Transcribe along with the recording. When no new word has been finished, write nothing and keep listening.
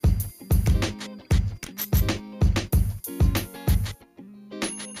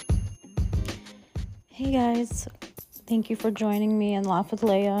Hey guys, thank you for joining me in Laugh with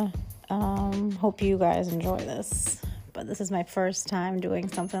Leia. Hope you guys enjoy this, but this is my first time doing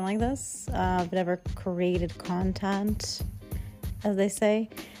something like this. I've never created content, as they say,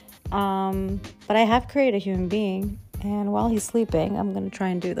 but I have created a human being, and while he's sleeping, I'm going to try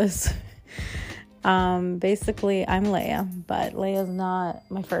and do this. Basically, I'm Leia, but Leia's not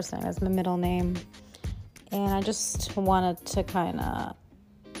my first name, it's my middle name, and I just wanted to kind of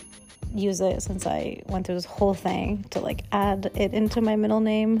use it since I went through this whole thing to add it into my middle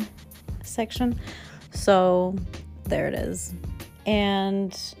name section. So there it is.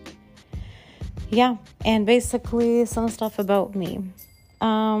 And yeah, and basically some stuff about me.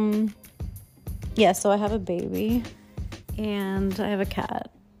 So I have a baby and I have a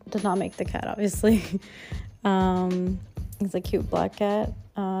cat. Did not make the cat, obviously. He's a cute black cat.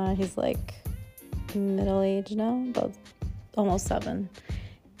 He's middle-aged now, about almost 7.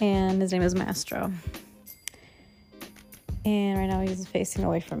 And his name is Mastro. And right now he's facing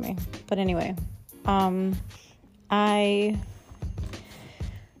away from me. But anyway, I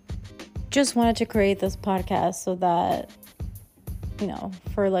just wanted to create this podcast so that,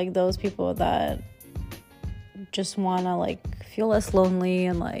 for those people that just want to feel less lonely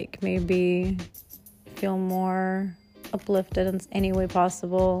and maybe feel more uplifted in any way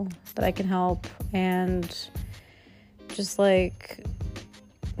possible that I can help, and just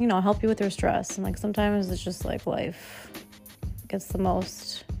help you with your stress. And sometimes it's just life gets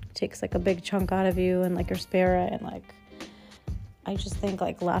takes a big chunk out of you and your spirit, and I just think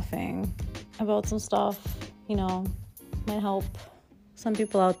laughing about some stuff might help some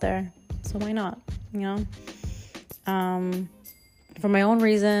people out there, so why not? For my own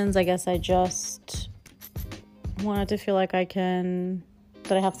reasons, I guess I just wanted to feel that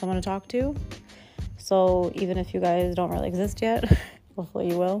I have someone to talk to. So even if you guys don't really exist yet, hopefully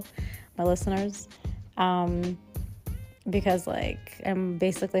you will, my listeners, because I'm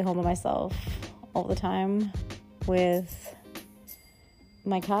basically home by myself all the time with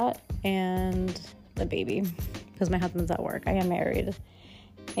my cat and the baby, because my husband's at work. I am married,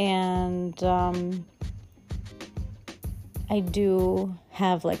 and I do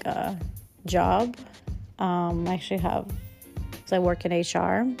have a job. I actually have, so I work in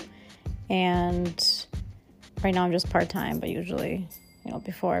HR, and right now I'm just part-time, but usually,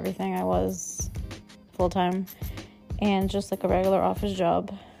 before everything I was full-time, and just a regular office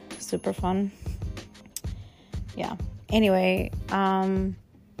job. Super fun. Yeah. Anyway,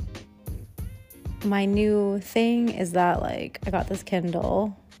 my new thing is that I got this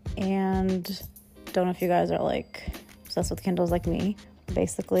Kindle, and don't know if you guys are obsessed with Kindles like me.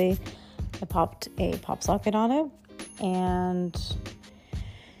 Basically, I popped a pop socket on it, and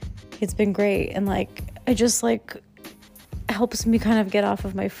it's been great. And I just helps me kind of get off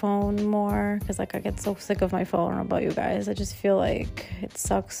of my phone more, because I get so sick of my phone. I don't know about you guys. I just feel it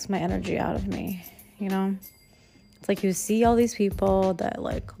sucks my energy out of me, It's you see all these people that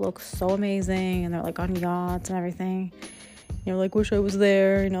look so amazing, and they're on yachts and everything. You're wish I was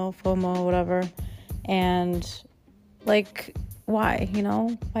there, FOMO, whatever. And why,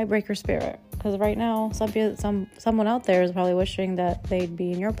 why break your spirit? Because right now, someone out there is probably wishing that they'd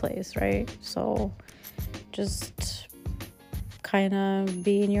be in your place, right? So just kind of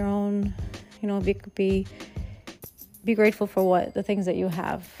be in your own, be grateful for the things that you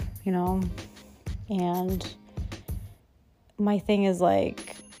have, and my thing is it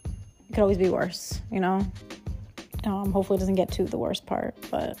could always be worse, hopefully it doesn't get to the worst part,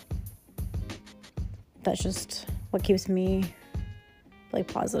 but that's just what keeps me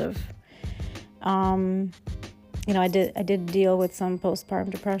positive. I did deal with some postpartum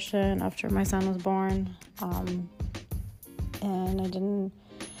depression after my son was born, and I didn't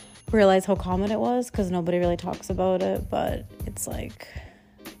realize how common it was, because nobody really talks about it, but it's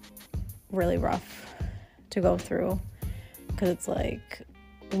really rough to go through, because it's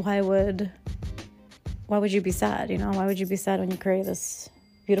why would you be sad? Why would you be sad when you create this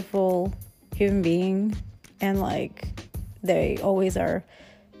beautiful human being, and they always are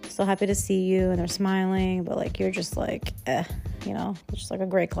so happy to see you, and they're smiling, but you're just it's just a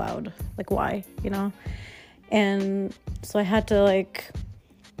gray cloud. Why, And so I had to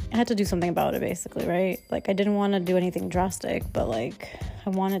do something about it, basically, right? I didn't want to do anything drastic, but I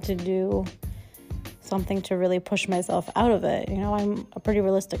wanted to do something to really push myself out of it. I'm a pretty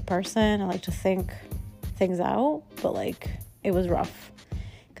realistic person. I like to think things out, but it was rough,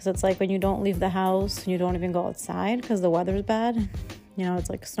 because it's when you don't leave the house and you don't even go outside because the weather's bad,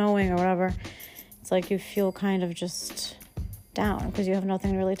 it's snowing or whatever. It's you feel kind of just down, because you have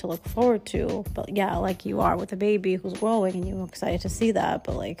nothing really to look forward to. But yeah, you are with a baby who's growing, and you're excited to see that,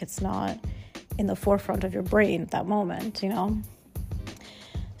 but it's not in the forefront of your brain at that moment,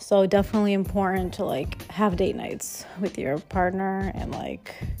 So definitely important to like have date nights with your partner and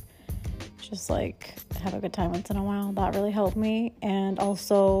like just like have a good time once in a while. That really helped me. And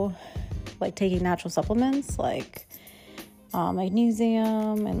also like taking natural supplements like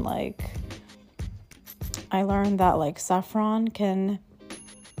magnesium, and like I learned that like saffron can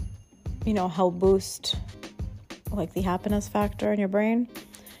help boost like the happiness factor in your brain,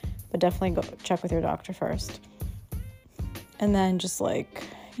 but definitely go check with your doctor first. And then just like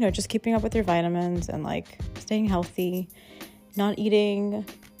just keeping up with your vitamins and like staying healthy, not eating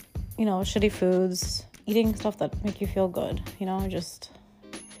shitty foods, eating stuff that make you feel good.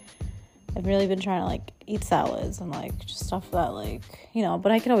 I've really been trying to like eat salads and like just stuff that like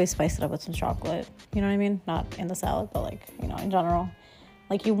but I could always spice it up with some chocolate, you know what I mean, not in the salad, but like in general,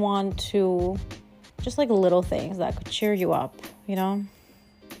 like you want to just like little things that could cheer you up.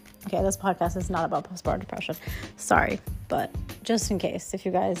 Okay, this podcast is not about postpartum depression, sorry, but just in case, if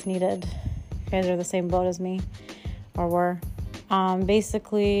you guys are the same boat as me or were,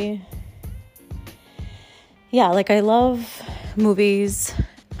 basically, yeah, like I love movies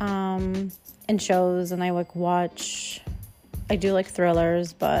and shows, and I do like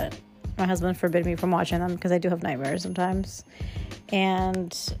thrillers, but my husband forbid me from watching them because I do have nightmares sometimes.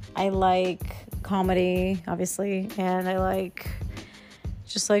 And I like comedy, obviously, and I like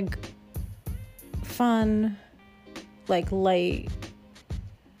just like fun, like lightly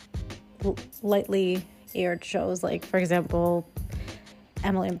aired shows. Like, for example,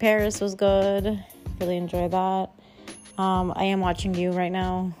 Emily in Paris was good. Really enjoy that. I am watching You right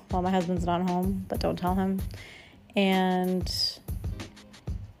now while my husband's not home, but don't tell him. And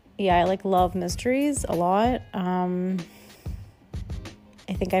yeah, I like love mysteries a lot. I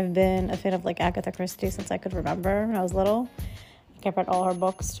think I've been a fan of like Agatha Christie since I could remember when I was little. I've read all her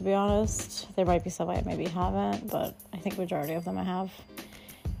books, to be honest. There might be some I maybe haven't, but I think majority of them I have.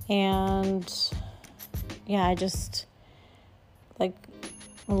 And yeah, I just like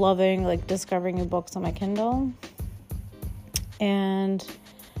loving like discovering new books on my Kindle. And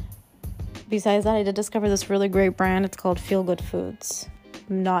besides that, I did discover this really great brand. It's called Feel Good Foods.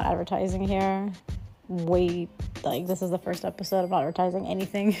 I'm not advertising here. This is the first episode. I'm not advertising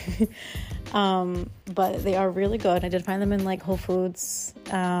anything. But they are really good. I did find them in like Whole Foods.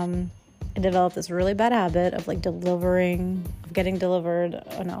 I developed this really bad habit of like getting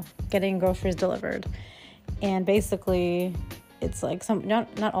groceries delivered. And basically it's like not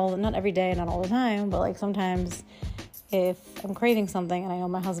every day, not all the time, but like sometimes if I'm craving something and I know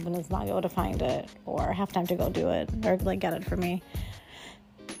my husband is not able to find it or have time to go do it or like get it for me,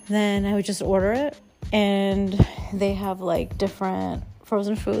 then I would just order it. And they have like different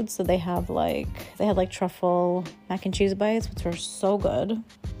frozen foods. So they had like truffle mac and cheese bites, which were so good.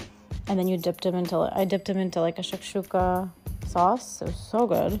 And then I dipped them into like a shakshuka sauce. It was so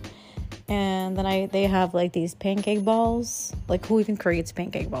good. And then they have like these pancake balls. Like, who even creates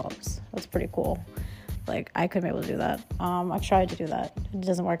pancake balls? That's pretty cool. Like, I couldn't be able to do that. I tried to do that. It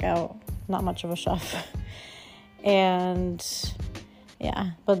doesn't work out. Not much of a chef. And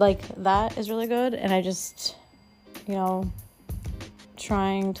yeah, but like that is really good. And I just,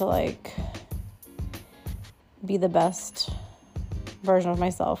 trying to like be the best version of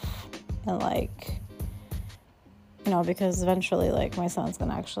myself, and like, because eventually like my son's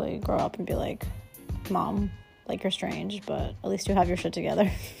gonna actually grow up and be like, Mom, like, you're strange, but at least you have your shit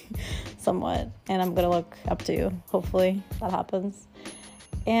together somewhat, and I'm gonna look up to you. Hopefully that happens.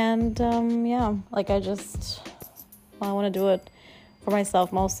 And yeah, like I want to do it for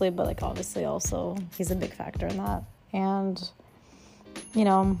myself mostly, but like obviously also he's a big factor in that. And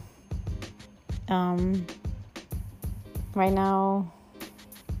right now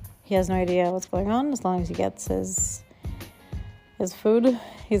he has no idea what's going on. As long as he gets his food,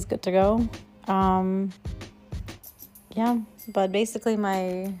 he's good to go. Yeah, but basically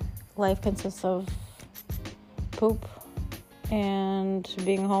my life consists of poop and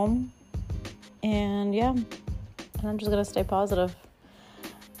being home, and yeah, and I'm just gonna stay positive.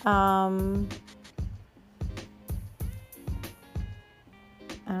 I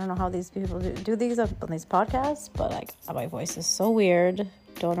don't know how these people do these on these podcasts, but like my voice is so weird.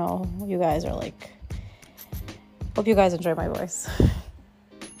 Don't know. You guys are like, hope you guys enjoy my voice.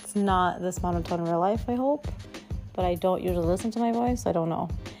 It's not this monotone in real life, I hope, but I don't usually listen to my voice. I don't know.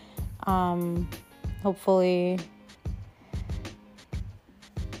 Hopefully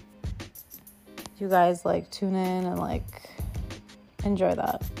you guys like tune in and like enjoy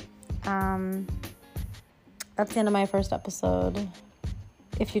that. That's the end of my first episode.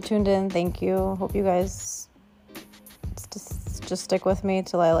 If you tuned in, thank you. Hope you guys just stick with me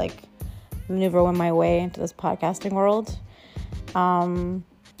till I like maneuver my way into this podcasting world.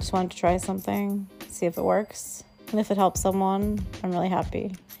 Just wanted to try something, see if it works. And if it helps someone, I'm really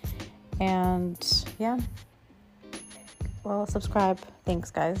happy. And yeah. Well, subscribe. Thanks,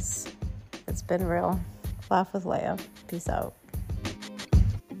 guys. It's been real. Laugh with Leia. Peace out.